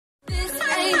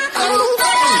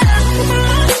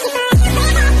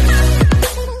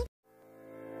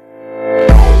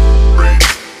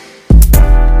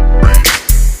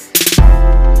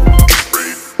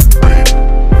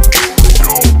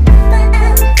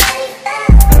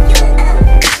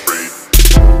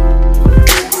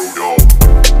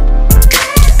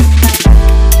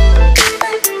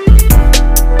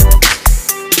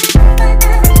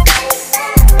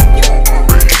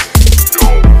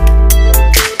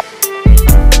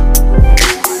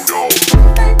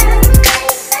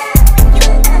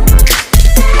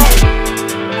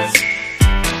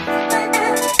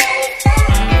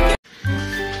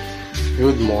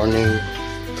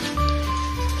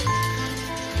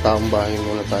Taong bahay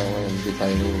muna tayo ngayon, hindi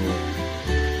tayo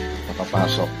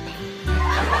nakapasok.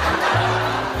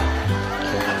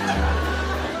 So,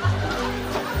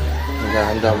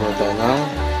 naghahanda muna tayo ng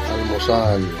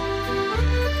almusal.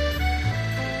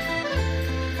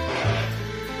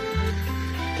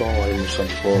 Ito ang almusal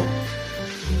ko.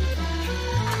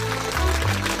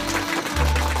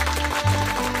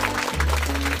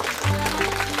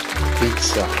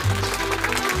 Pizza.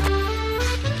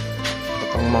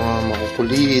 At ang mga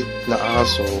makukulit na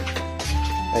aso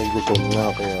ay gutom na,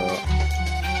 kaya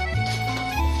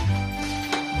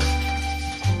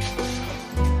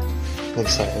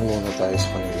nagsain muna tayo sa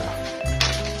kanila.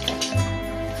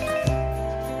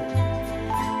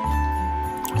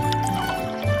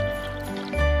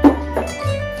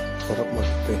 Sarap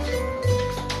magpe.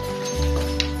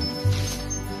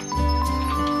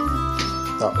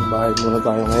 Taong bahay muna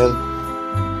tayo ngayon.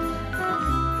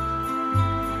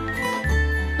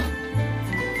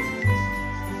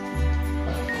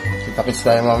 Kita-kits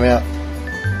tayo mamaya.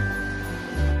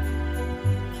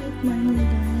 Good morning,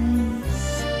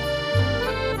 guys.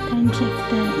 Time check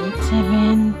time, it's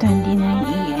 7:29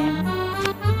 AM.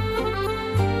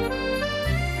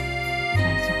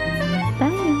 Pasok na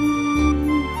tayo.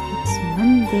 It's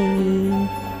Monday,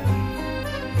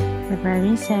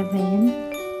 February 7.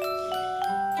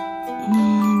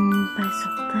 And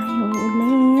pasok tayo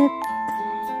ulit.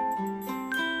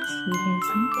 See you guys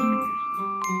later.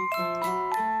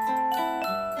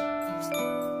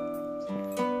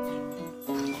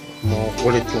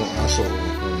 Makukulit yung aso.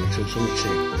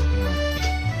 Nagsusumiksik.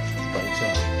 Paisa.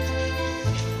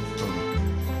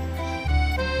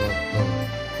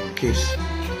 Kiss.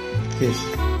 Kiss.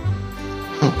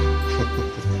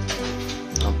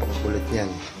 Napakakulit niyan.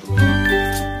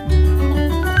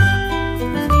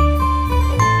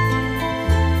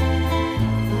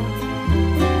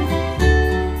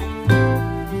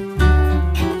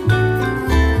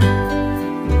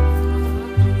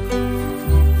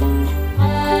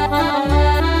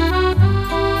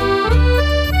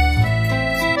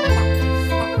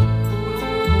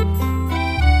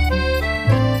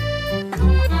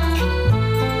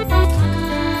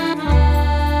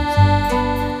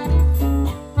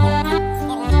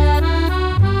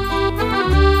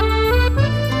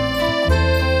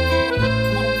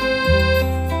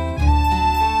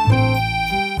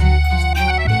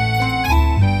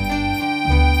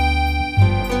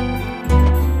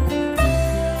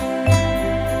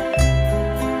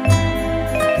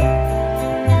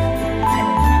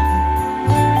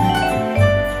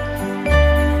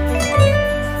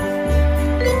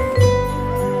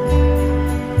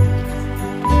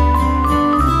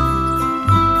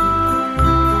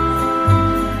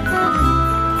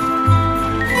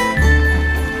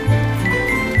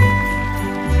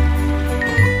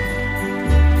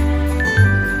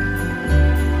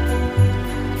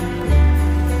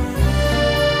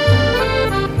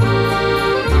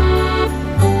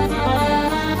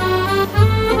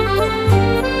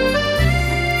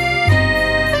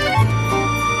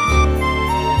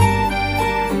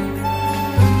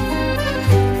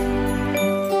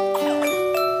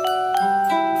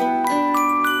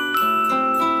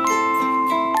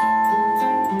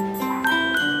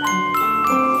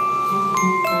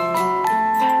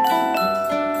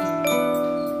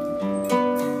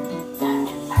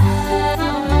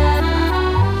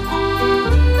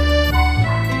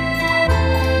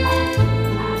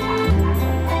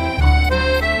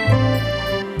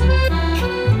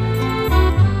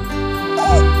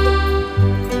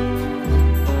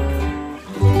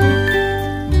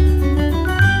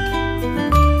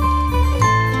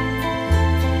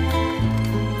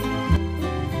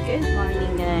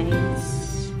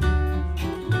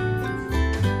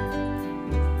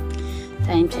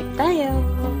 Time check tayo.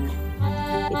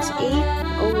 It's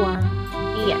 8:01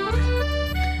 PM.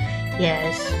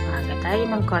 Yes, maaga tayo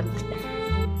ng konti.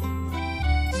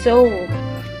 So,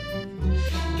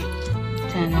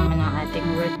 ito naman ang ating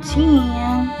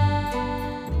routine.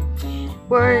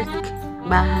 Work,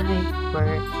 bahay,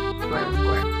 work, work,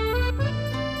 work.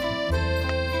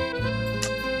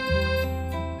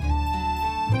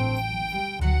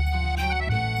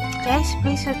 Guys,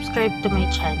 please subscribe to my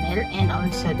channel and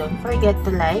also don't forget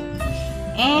to like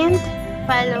and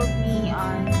follow me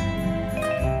on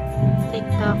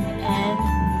TikTok and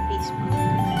Facebook.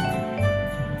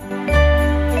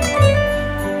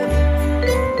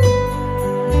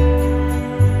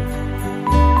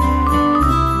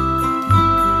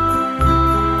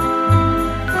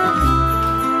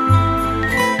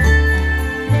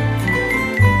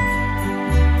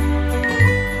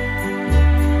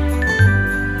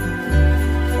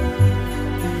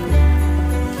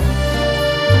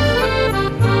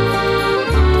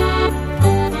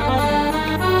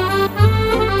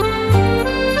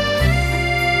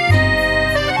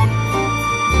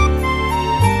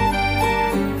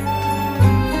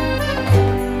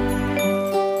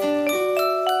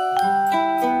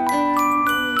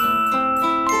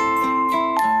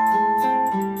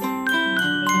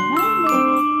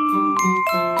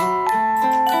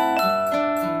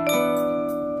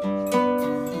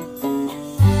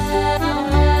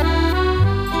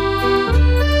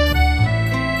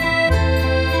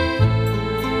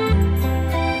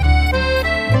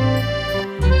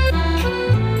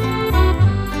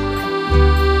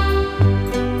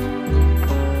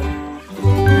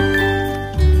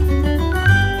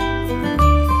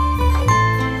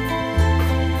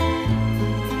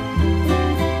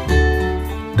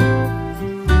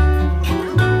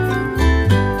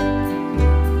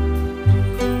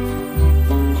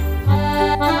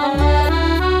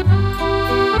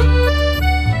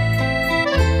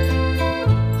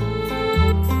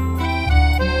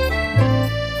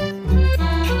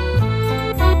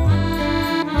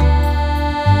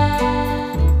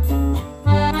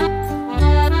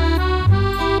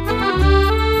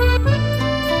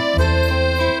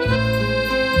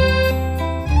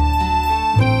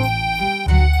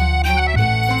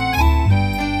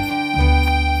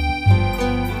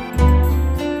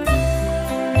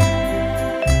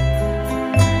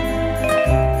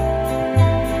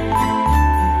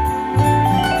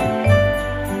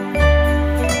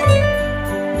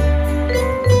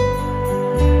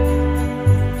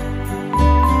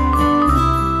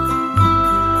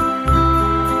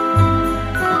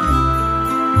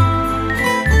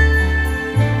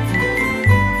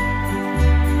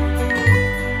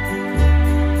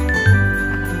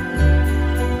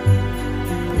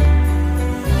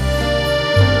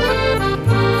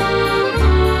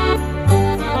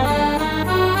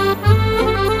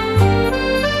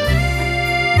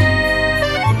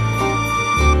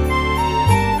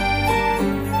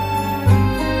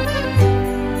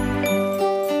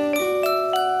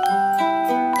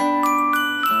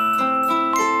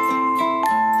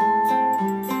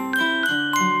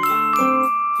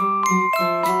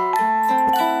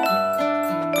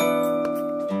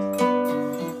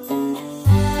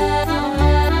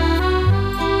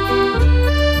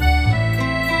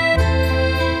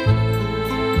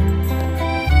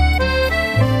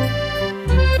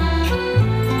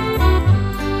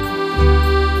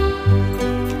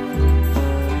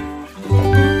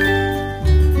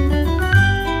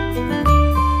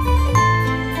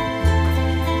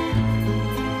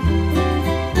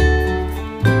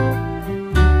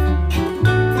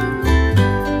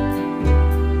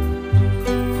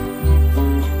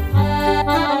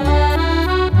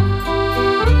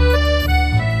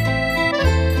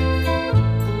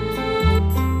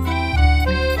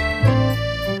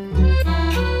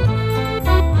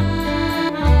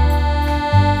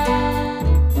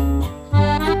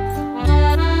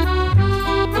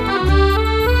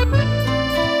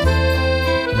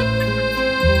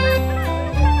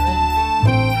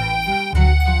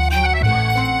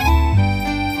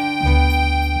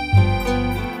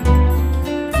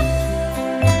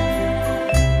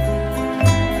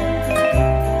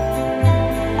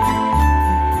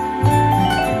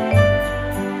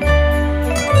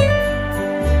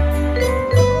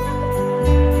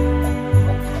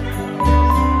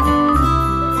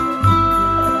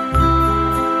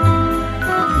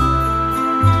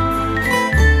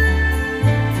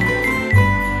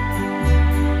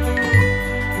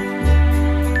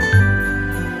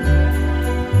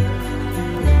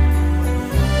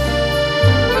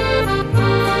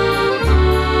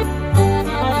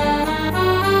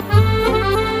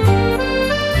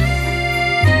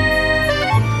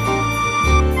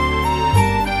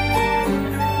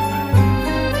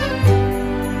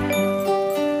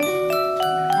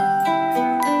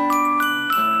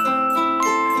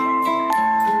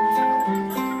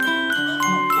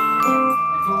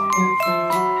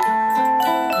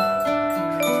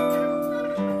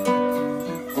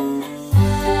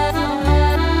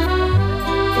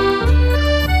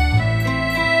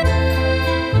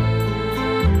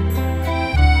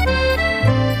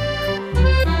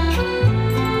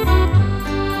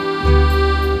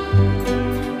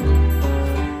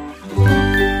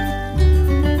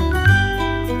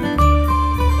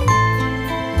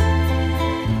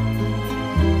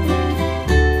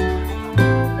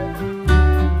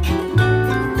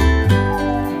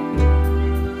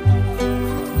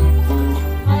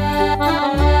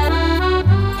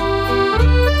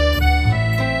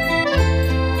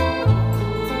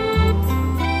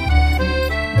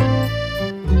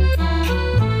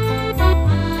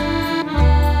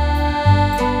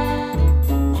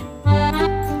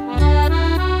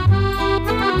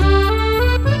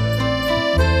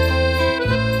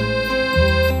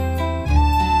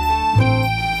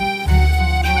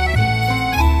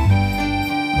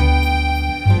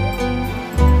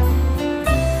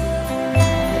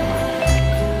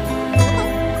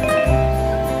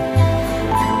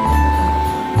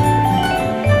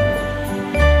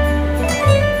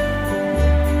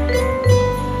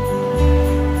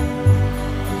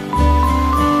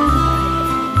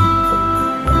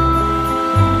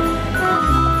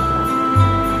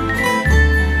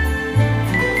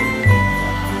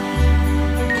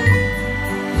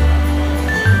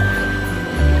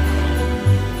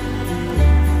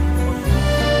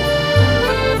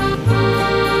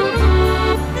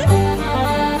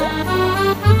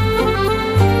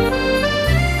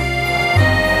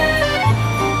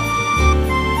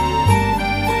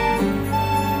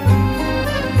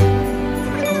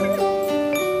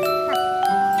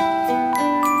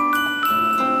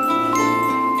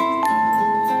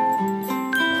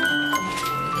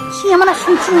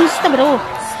 Stavro.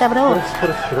 Stavro.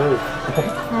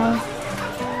 Hi.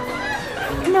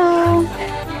 Hello.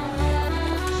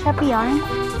 Siya pa yan?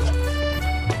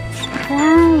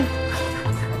 Hi.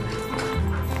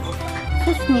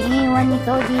 Sus, niiwan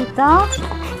ikaw dito?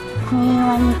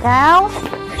 Niiwan ikaw?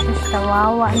 Sus,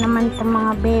 kawawa naman itong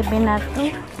mga bebe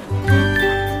natin.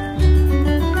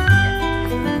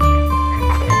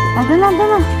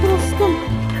 Dala. Bilis.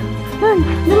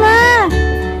 Dala.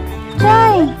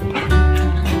 Chay.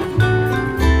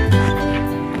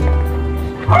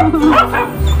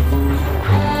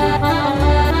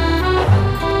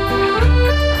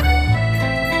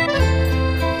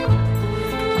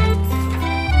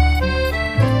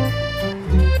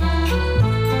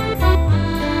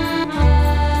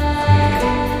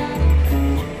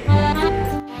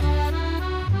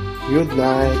 Good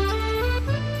night.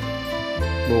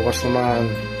 Bukas naman,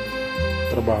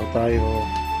 trabaho tayo.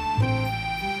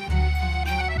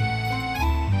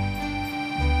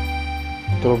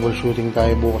 Troubleshooting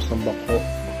tayo bukas ng bako.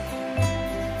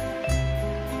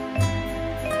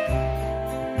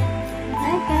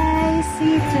 Bye guys,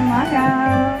 see you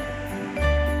tomorrow.